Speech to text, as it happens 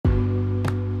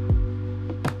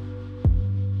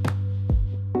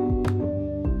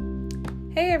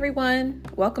Hey everyone,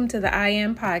 welcome to the I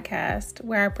Am Podcast,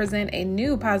 where I present a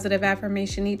new positive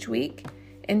affirmation each week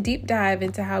and deep dive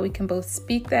into how we can both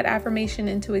speak that affirmation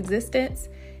into existence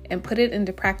and put it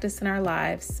into practice in our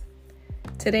lives.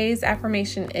 Today's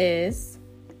affirmation is,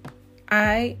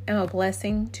 I am a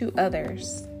blessing to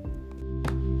others.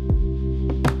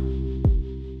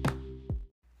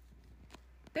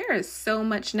 There is so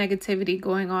much negativity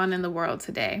going on in the world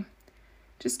today.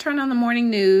 Just turn on the morning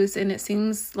news and it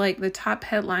seems like the top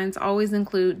headlines always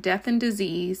include death and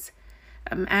disease,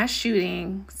 a mass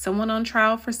shooting, someone on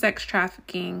trial for sex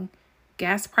trafficking,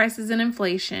 gas prices and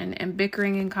inflation, and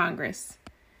bickering in Congress.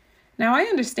 Now, I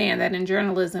understand that in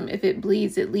journalism, if it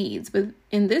bleeds, it leads, but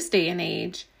in this day and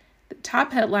age, the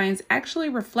top headlines actually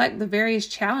reflect the various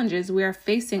challenges we are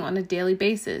facing on a daily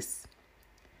basis.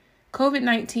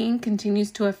 COVID-19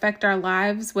 continues to affect our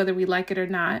lives whether we like it or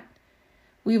not.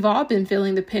 We've all been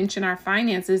feeling the pinch in our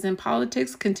finances, and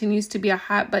politics continues to be a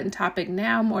hot button topic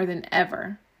now more than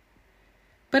ever.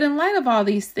 But in light of all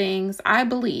these things, I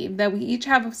believe that we each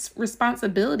have a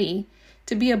responsibility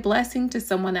to be a blessing to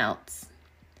someone else.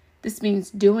 This means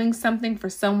doing something for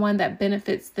someone that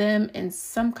benefits them in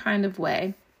some kind of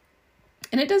way.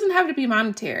 And it doesn't have to be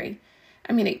monetary.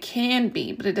 I mean, it can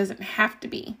be, but it doesn't have to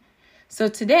be. So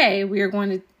today we are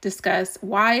going to discuss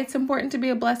why it's important to be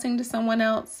a blessing to someone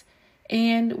else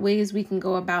and ways we can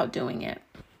go about doing it.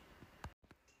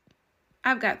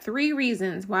 I've got 3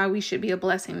 reasons why we should be a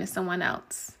blessing to someone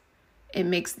else. It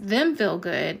makes them feel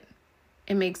good,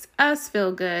 it makes us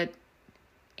feel good,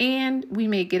 and we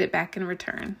may get it back in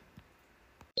return.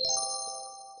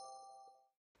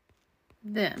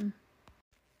 Them.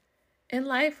 In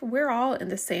life, we're all in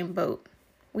the same boat.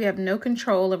 We have no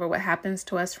control over what happens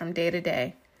to us from day to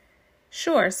day.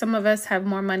 Sure, some of us have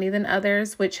more money than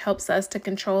others, which helps us to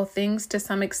control things to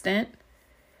some extent.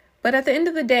 But at the end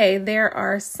of the day, there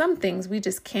are some things we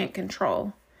just can't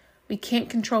control. We can't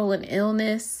control an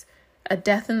illness, a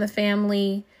death in the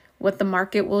family, what the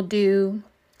market will do,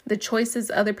 the choices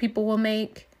other people will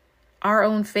make, our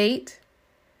own fate.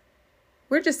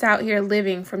 We're just out here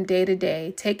living from day to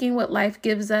day, taking what life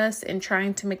gives us and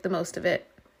trying to make the most of it.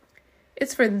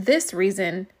 It's for this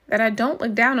reason that I don't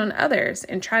look down on others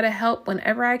and try to help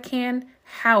whenever I can,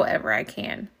 however I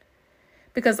can.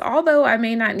 Because although I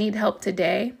may not need help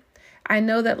today, I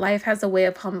know that life has a way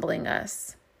of humbling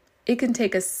us. It can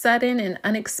take a sudden and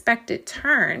unexpected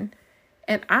turn,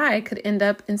 and I could end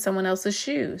up in someone else's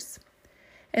shoes.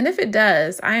 And if it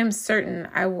does, I am certain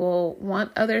I will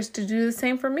want others to do the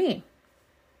same for me.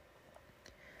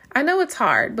 I know it's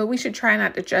hard, but we should try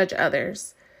not to judge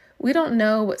others. We don't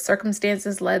know what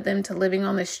circumstances led them to living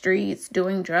on the streets,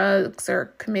 doing drugs,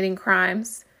 or committing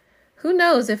crimes. Who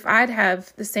knows if I'd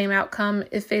have the same outcome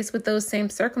if faced with those same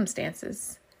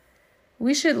circumstances.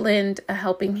 We should lend a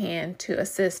helping hand to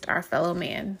assist our fellow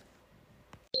man.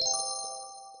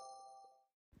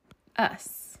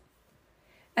 Us.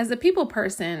 As a people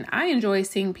person, I enjoy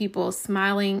seeing people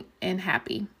smiling and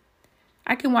happy.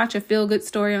 I can watch a feel-good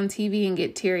story on TV and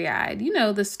get teary-eyed. You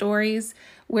know, the stories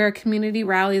where a community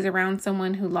rallies around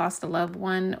someone who lost a loved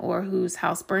one or whose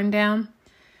house burned down.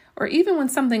 Or even when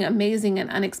something amazing and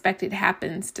unexpected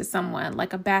happens to someone,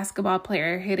 like a basketball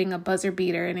player hitting a buzzer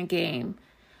beater in a game,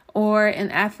 or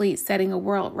an athlete setting a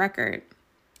world record.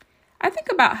 I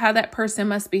think about how that person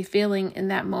must be feeling in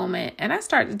that moment, and I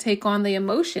start to take on the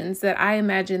emotions that I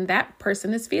imagine that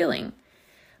person is feeling.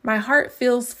 My heart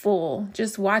feels full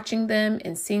just watching them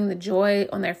and seeing the joy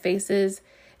on their faces.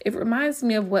 It reminds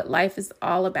me of what life is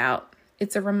all about.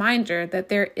 It's a reminder that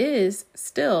there is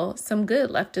still some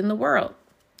good left in the world.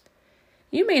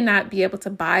 You may not be able to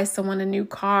buy someone a new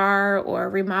car or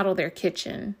remodel their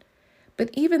kitchen, but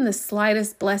even the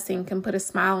slightest blessing can put a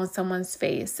smile on someone's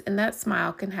face, and that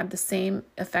smile can have the same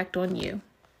effect on you.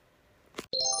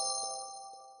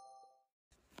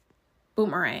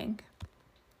 Boomerang.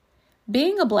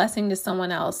 Being a blessing to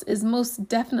someone else is most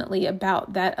definitely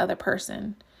about that other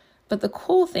person. But the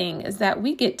cool thing is that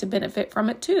we get to benefit from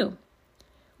it too.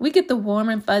 We get the warm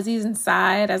and fuzzies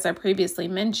inside, as I previously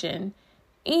mentioned,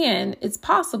 and it's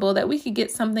possible that we could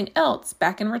get something else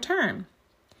back in return.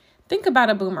 Think about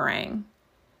a boomerang.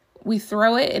 We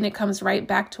throw it and it comes right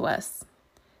back to us.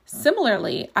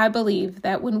 Similarly, I believe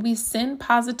that when we send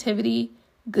positivity,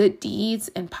 good deeds,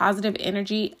 and positive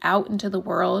energy out into the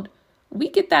world, we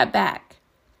get that back.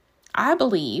 I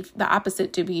believe the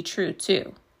opposite to be true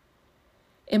too.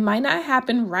 It might not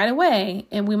happen right away,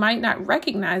 and we might not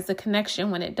recognize the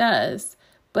connection when it does,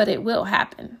 but it will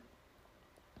happen.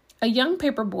 A young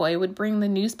paper boy would bring the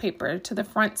newspaper to the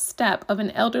front step of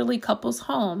an elderly couple's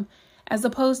home as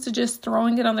opposed to just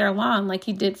throwing it on their lawn like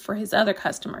he did for his other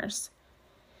customers.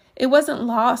 It wasn't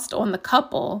lost on the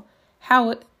couple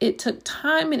how it took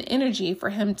time and energy for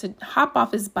him to hop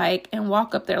off his bike and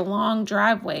walk up their long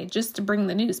driveway just to bring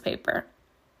the newspaper.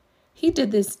 He did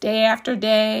this day after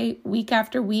day, week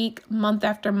after week, month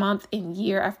after month, and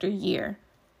year after year.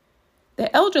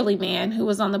 The elderly man who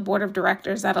was on the board of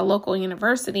directors at a local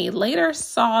university later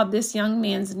saw this young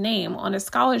man's name on a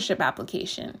scholarship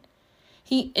application.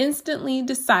 He instantly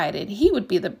decided he would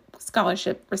be the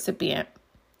scholarship recipient,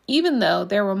 even though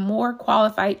there were more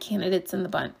qualified candidates in the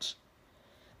bunch.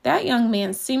 That young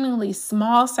man's seemingly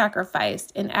small sacrifice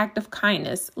and act of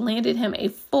kindness landed him a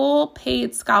full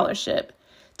paid scholarship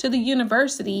to the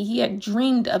university he had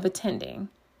dreamed of attending.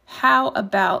 How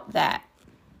about that?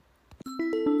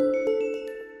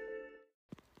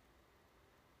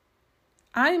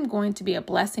 I am going to be a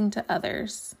blessing to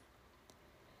others.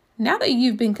 Now that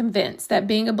you've been convinced that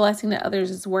being a blessing to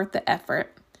others is worth the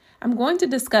effort, I'm going to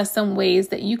discuss some ways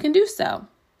that you can do so.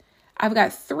 I've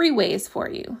got 3 ways for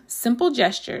you: simple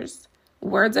gestures,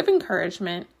 words of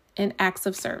encouragement, and acts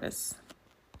of service.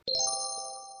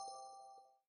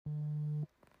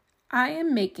 I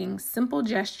am making simple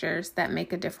gestures that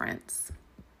make a difference.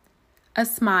 A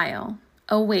smile,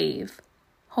 a wave,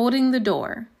 holding the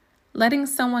door, letting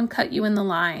someone cut you in the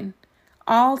line,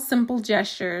 all simple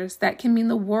gestures that can mean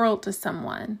the world to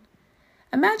someone.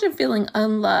 Imagine feeling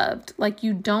unloved, like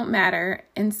you don't matter,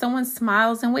 and someone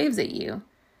smiles and waves at you.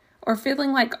 Or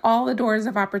feeling like all the doors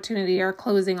of opportunity are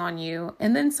closing on you,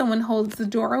 and then someone holds the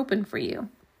door open for you.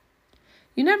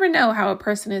 You never know how a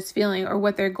person is feeling or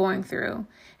what they're going through,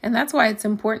 and that's why it's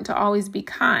important to always be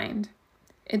kind.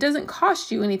 It doesn't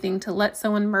cost you anything to let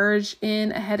someone merge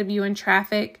in ahead of you in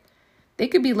traffic. They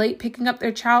could be late picking up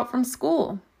their child from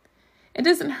school. It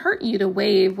doesn't hurt you to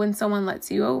wave when someone lets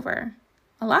you over.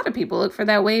 A lot of people look for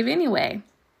that wave anyway.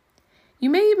 You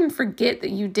may even forget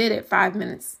that you did it 5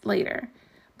 minutes later.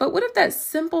 But what if that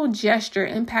simple gesture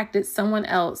impacted someone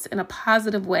else in a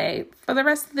positive way for the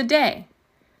rest of the day,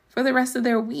 for the rest of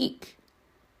their week?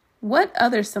 What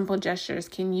other simple gestures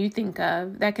can you think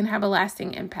of that can have a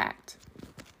lasting impact?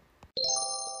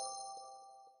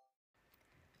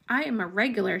 I am a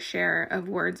regular sharer of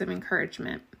words of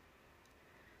encouragement.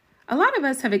 A lot of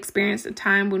us have experienced a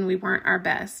time when we weren't our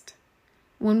best,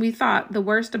 when we thought the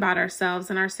worst about ourselves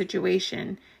and our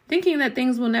situation, thinking that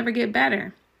things will never get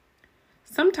better.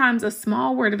 Sometimes a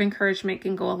small word of encouragement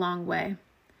can go a long way.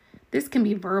 This can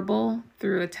be verbal,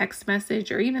 through a text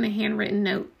message, or even a handwritten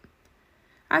note.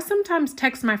 I sometimes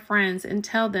text my friends and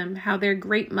tell them how they're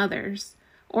great mothers,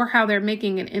 or how they're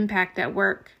making an impact at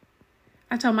work.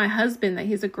 I tell my husband that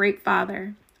he's a great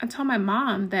father. I tell my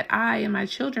mom that I and my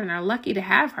children are lucky to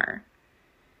have her.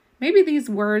 Maybe these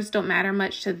words don't matter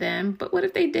much to them, but what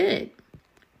if they did?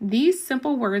 These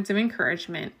simple words of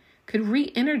encouragement could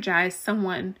re-energize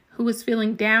someone who was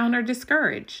feeling down or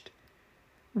discouraged.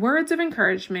 Words of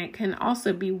encouragement can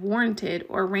also be warranted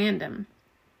or random.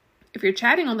 If you're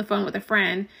chatting on the phone with a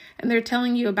friend and they're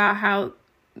telling you about how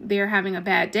they're having a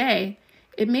bad day,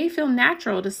 it may feel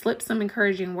natural to slip some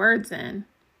encouraging words in.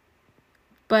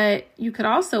 But you could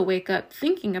also wake up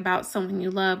thinking about someone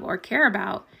you love or care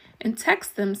about and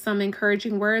text them some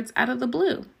encouraging words out of the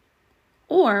blue,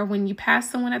 or when you pass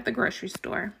someone at the grocery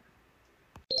store.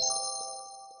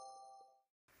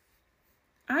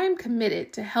 I am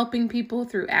committed to helping people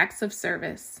through acts of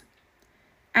service.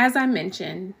 As I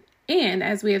mentioned, and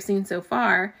as we have seen so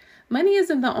far, money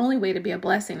isn't the only way to be a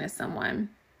blessing to someone.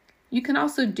 You can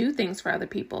also do things for other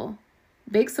people.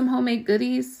 Bake some homemade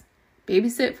goodies,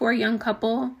 babysit for a young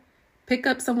couple, pick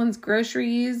up someone's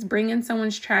groceries, bring in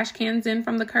someone's trash cans in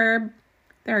from the curb.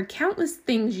 There are countless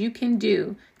things you can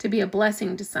do to be a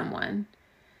blessing to someone.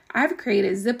 I've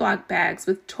created Ziploc bags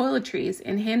with toiletries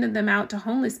and handed them out to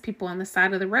homeless people on the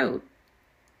side of the road.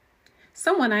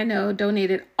 Someone I know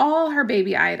donated all her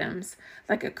baby items,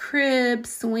 like a crib,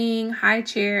 swing, high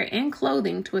chair, and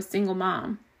clothing to a single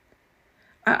mom.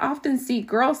 I often see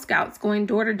Girl Scouts going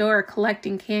door to door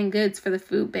collecting canned goods for the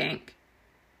food bank.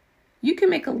 You can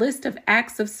make a list of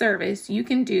acts of service you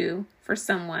can do for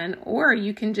someone, or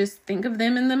you can just think of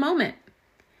them in the moment.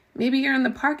 Maybe you're in the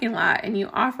parking lot and you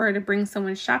offer to bring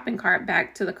someone's shopping cart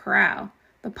back to the corral.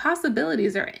 The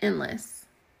possibilities are endless.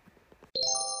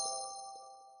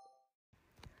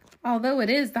 Although it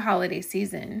is the holiday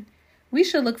season, we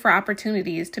should look for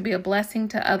opportunities to be a blessing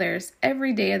to others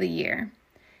every day of the year.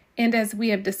 And as we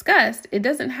have discussed, it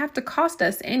doesn't have to cost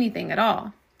us anything at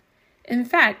all. In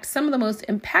fact, some of the most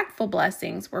impactful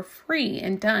blessings were free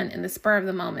and done in the spur of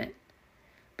the moment.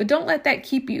 But don't let that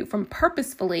keep you from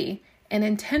purposefully and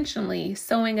intentionally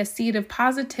sowing a seed of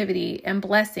positivity and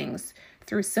blessings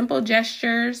through simple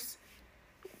gestures,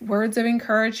 words of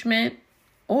encouragement,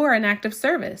 or an act of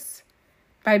service.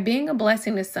 By being a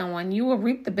blessing to someone, you will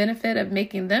reap the benefit of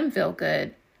making them feel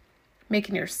good,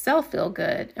 making yourself feel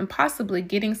good, and possibly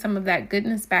getting some of that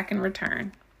goodness back in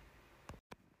return.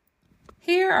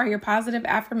 Here are your positive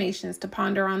affirmations to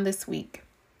ponder on this week.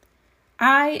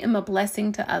 I am a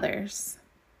blessing to others.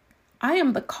 I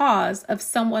am the cause of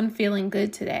someone feeling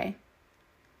good today.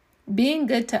 Being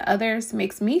good to others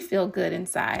makes me feel good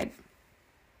inside.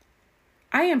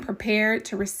 I am prepared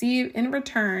to receive in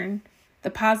return the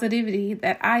positivity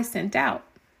that I sent out.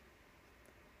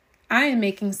 I am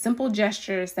making simple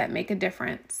gestures that make a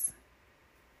difference.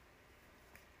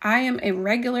 I am a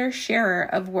regular sharer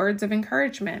of words of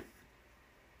encouragement.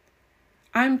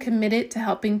 I'm committed to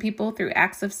helping people through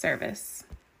acts of service.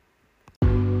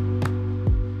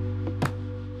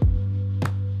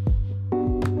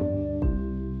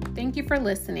 Thank you for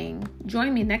listening.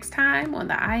 Join me next time on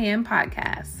the I Am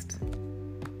Podcast.